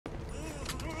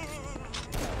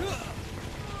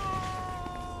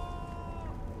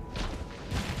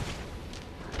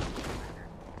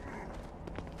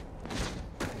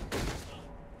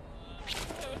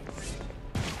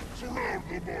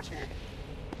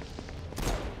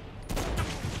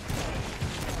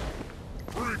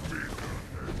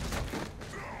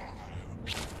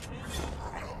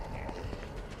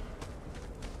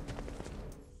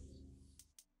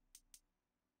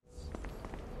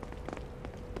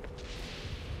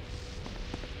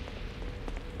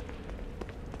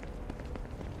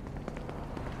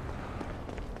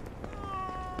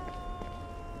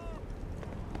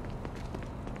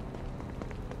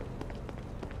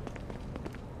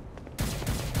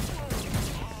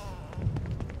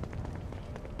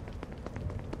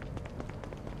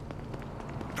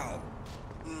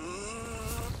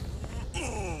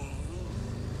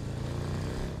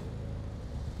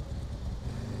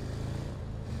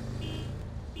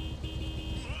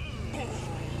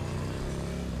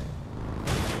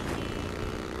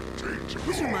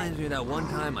This reminds me of that one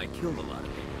time I killed a lot of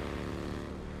people.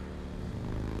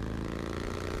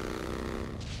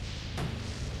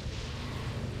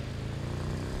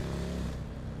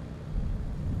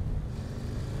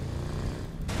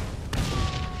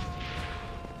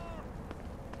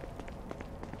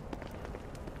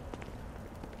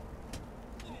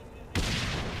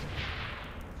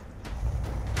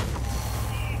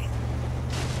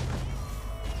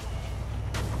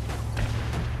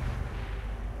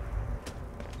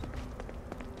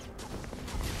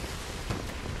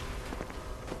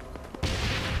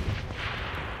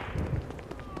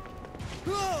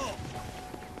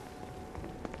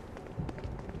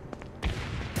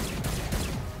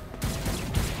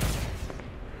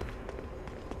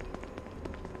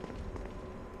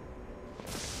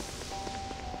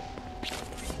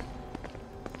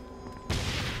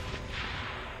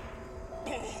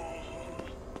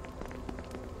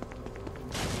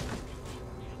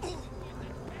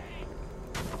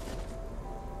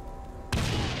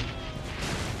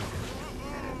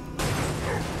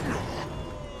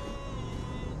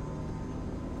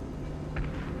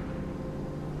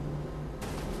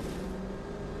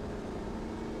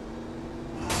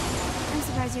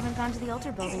 You haven't gone to the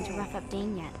altar building to rough up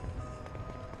Dane yet.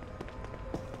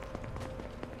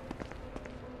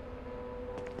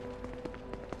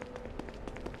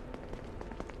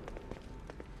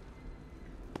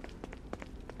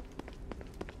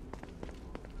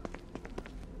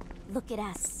 Look at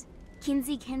us.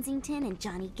 Kinsey Kensington and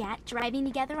Johnny Gat driving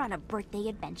together on a birthday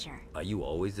adventure. Are you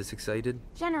always this excited?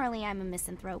 Generally, I'm a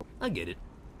misanthrope. I get it.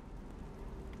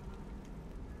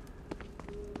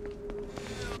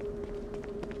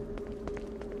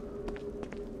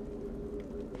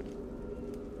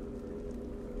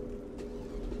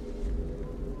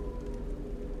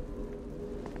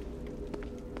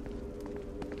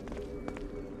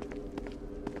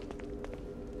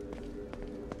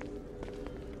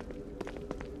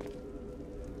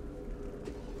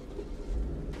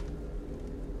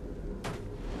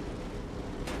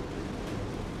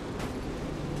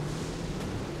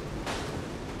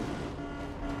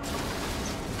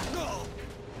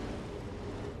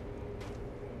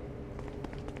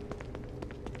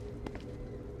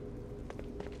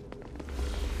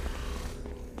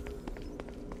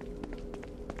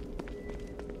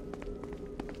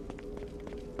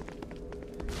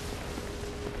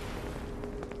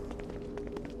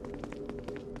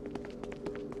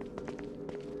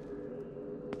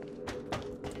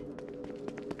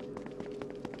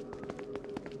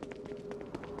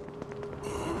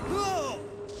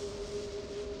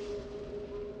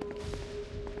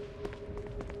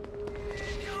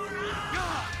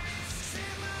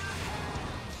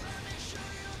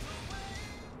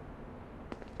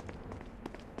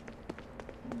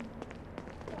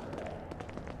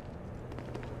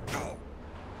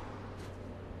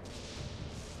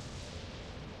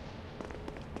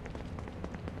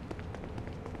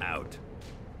 Out.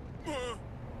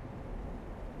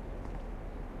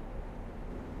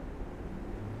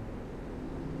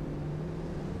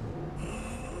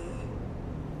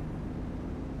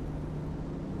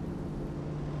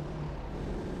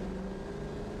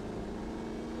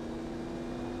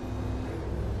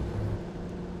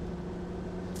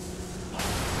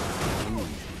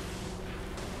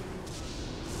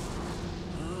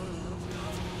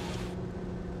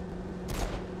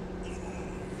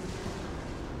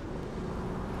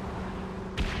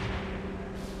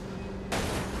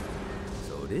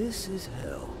 This is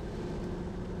hell.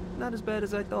 Not as bad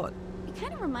as I thought. It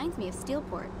kind of reminds me of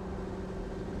Steelport.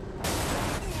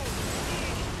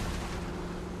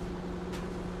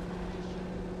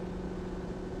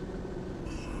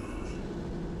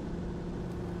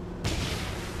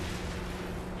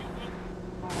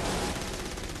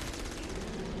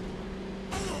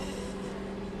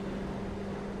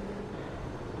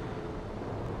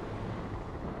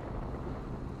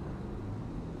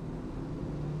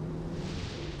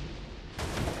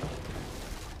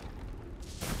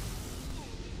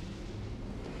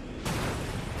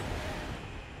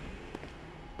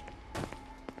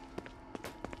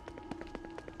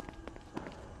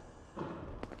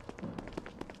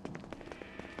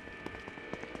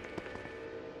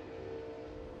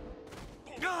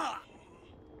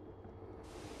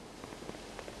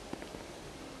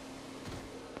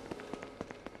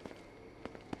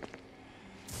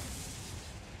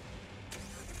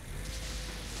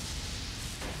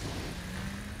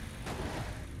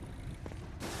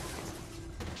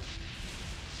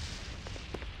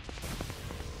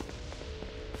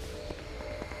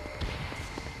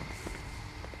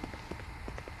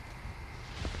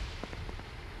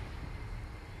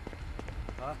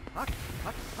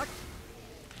 Hut, hut.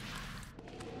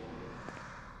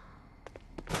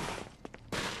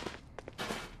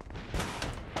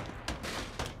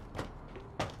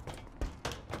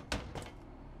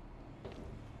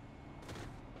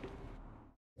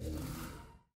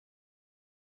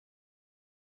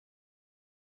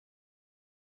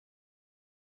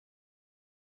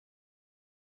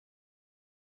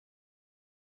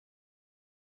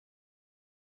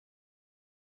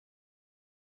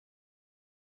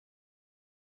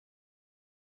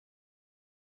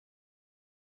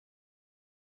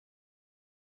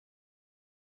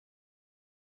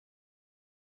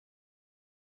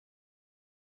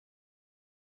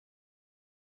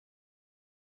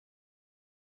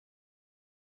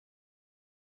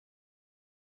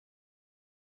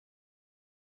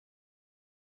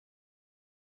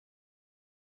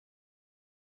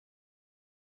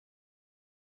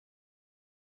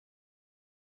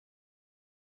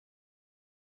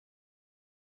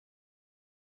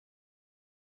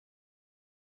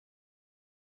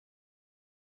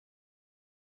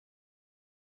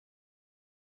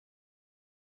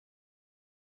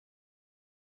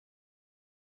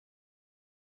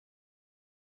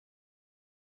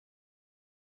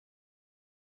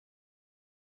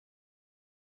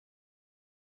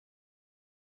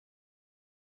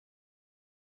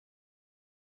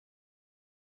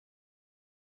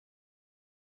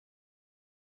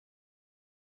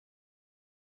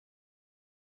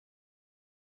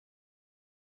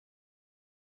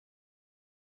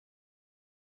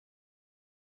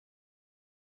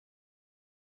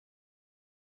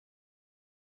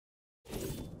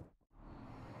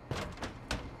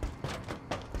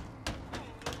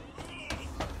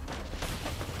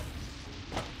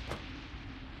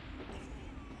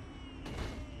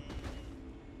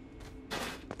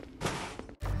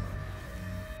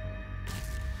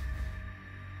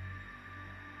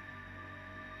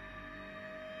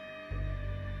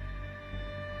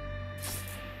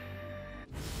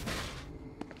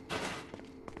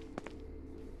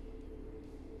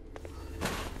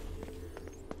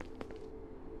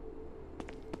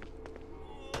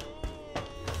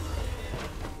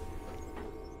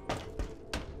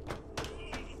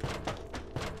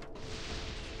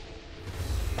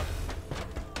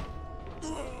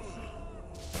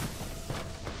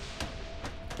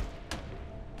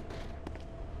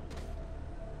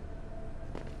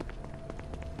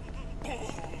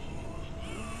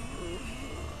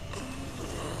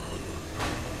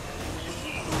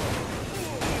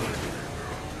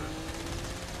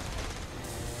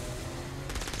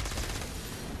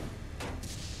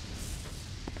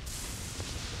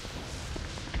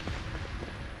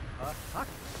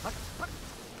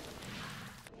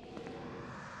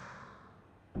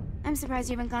 I'm surprised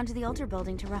you haven't gone to the altar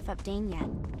building to rough up Dane yet.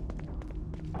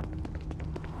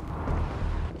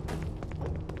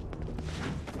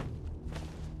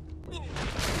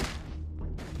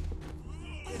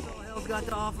 That's all hell's got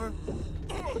to offer?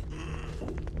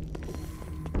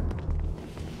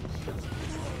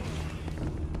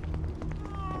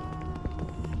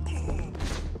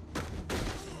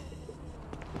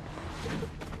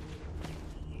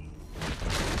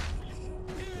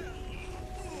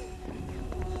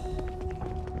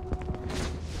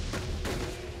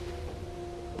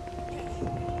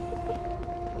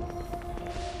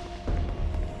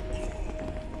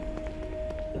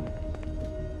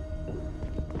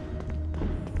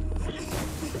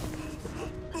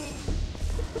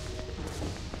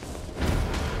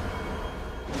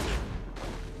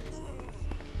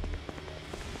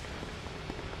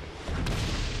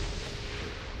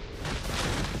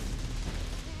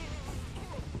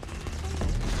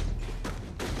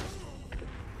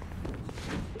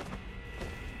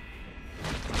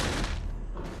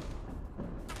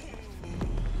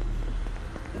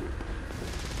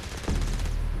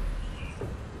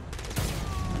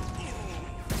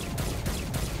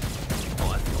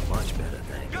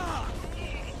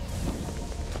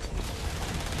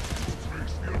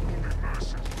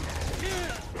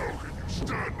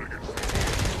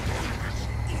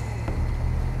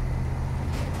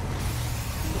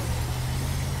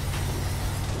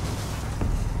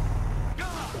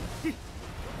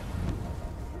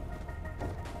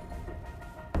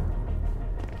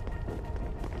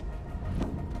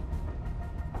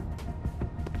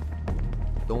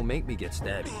 Don't make me get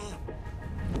stabby.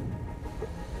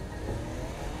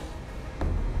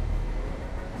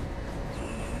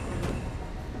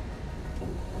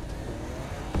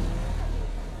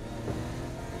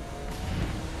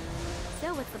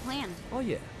 So, what's the plan? Oh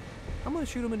yeah. I'm gonna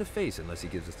shoot him in the face unless he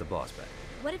gives us the boss back.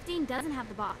 What if Dean doesn't have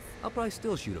the boss? I'll probably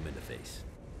still shoot him in the face.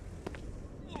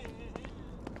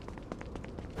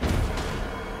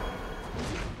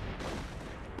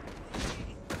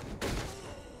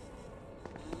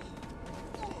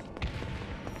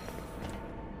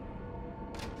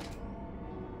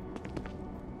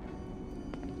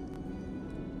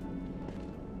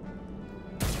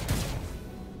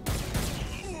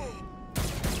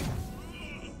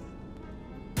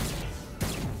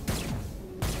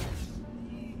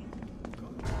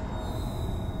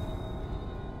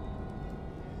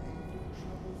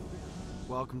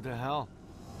 welcome to hell.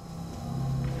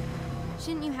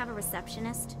 Shouldn't you have a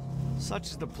receptionist? Such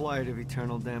is the plight of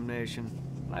eternal damnation.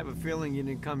 I have a feeling you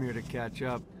didn't come here to catch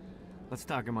up. Let's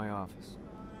talk in my office.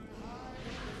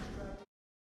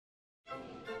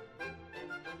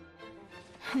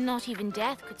 Not even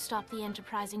death could stop the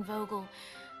enterprising Vogel,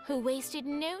 who wasted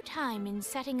no time in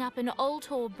setting up an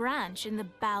Ultor branch in the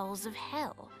bowels of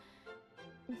hell.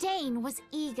 Dane was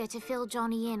eager to fill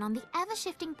Johnny in on the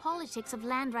ever-shifting politics of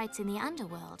land rights in the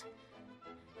underworld.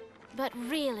 But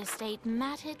real estate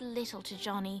mattered little to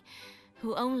Johnny,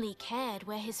 who only cared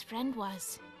where his friend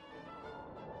was.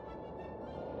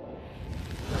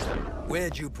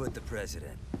 Where'd you put the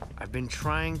president? I've been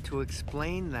trying to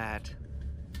explain that.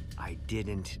 I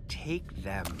didn't take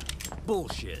them.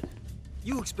 Bullshit.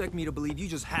 You expect me to believe you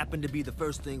just happened to be the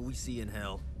first thing we see in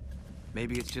hell?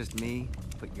 Maybe it's just me,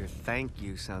 but your thank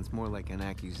you sounds more like an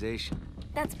accusation.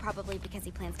 That's probably because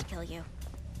he plans to kill you.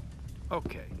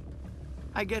 Okay.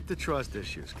 I get the trust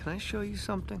issues. Can I show you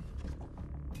something?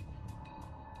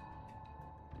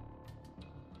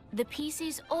 The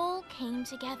pieces all came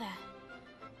together.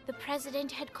 The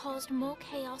president had caused more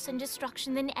chaos and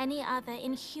destruction than any other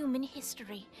in human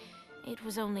history. It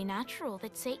was only natural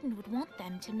that Satan would want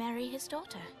them to marry his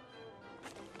daughter.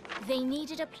 They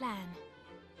needed a plan,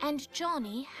 and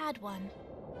Johnny had one.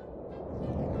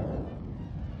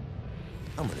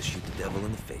 I'm gonna shoot the devil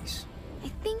in the face. I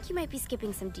think you might be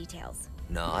skipping some details.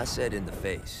 No, I said in the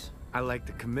face. I like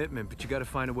the commitment, but you gotta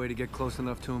find a way to get close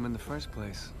enough to him in the first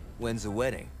place. When's the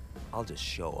wedding? I'll just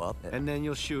show up And then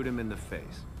you'll shoot him in the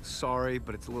face. Sorry,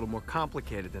 but it's a little more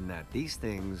complicated than that. These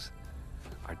things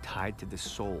are tied to the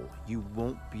soul. You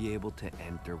won't be able to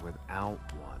enter without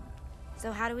one.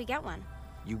 So how do we get one?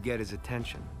 You get his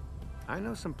attention. I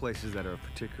know some places that are of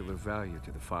particular value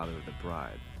to the father of the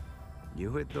bride.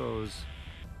 You hit those,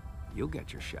 you'll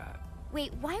get your shot.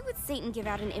 Wait, why would Satan give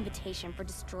out an invitation for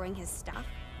destroying his stuff?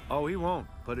 Oh, he won't,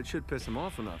 but it should piss him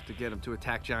off enough to get him to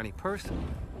attack Johnny personally.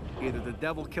 Either the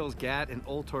devil kills Gat and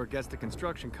Ultor gets the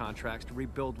construction contracts to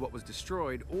rebuild what was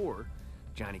destroyed, or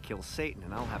Johnny kills Satan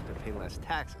and I'll have to pay less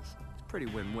taxes. It's pretty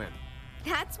win-win.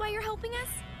 That's why you're helping us?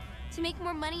 To make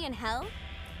more money in hell?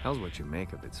 Hell's what you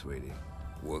make of it, sweetie.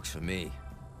 Works for me.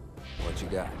 What you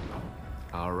got?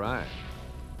 All right.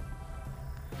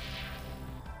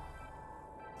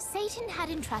 Satan had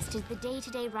entrusted the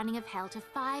day-to-day running of hell to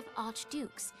 5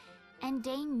 archdukes, and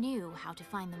Dane knew how to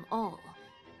find them all.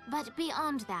 But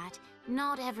beyond that,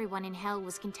 not everyone in hell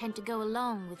was content to go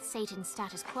along with Satan's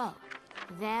status quo.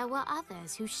 There were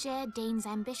others who shared Dane's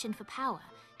ambition for power,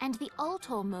 and the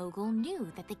Ultor mogul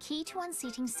knew that the key to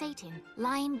unseating Satan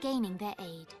lay in gaining their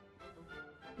aid.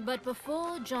 But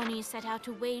before Johnny set out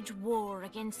to wage war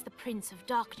against the Prince of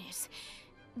Darkness,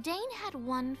 Dane had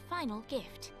one final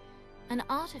gift. An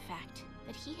artifact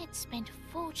that he had spent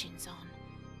fortunes on.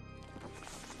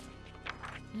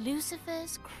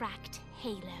 Lucifer's cracked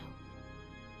halo.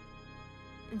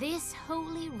 This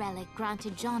holy relic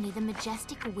granted Johnny the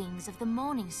majestic wings of the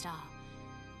Morning Star.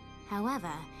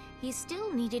 However, he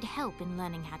still needed help in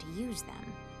learning how to use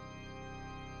them.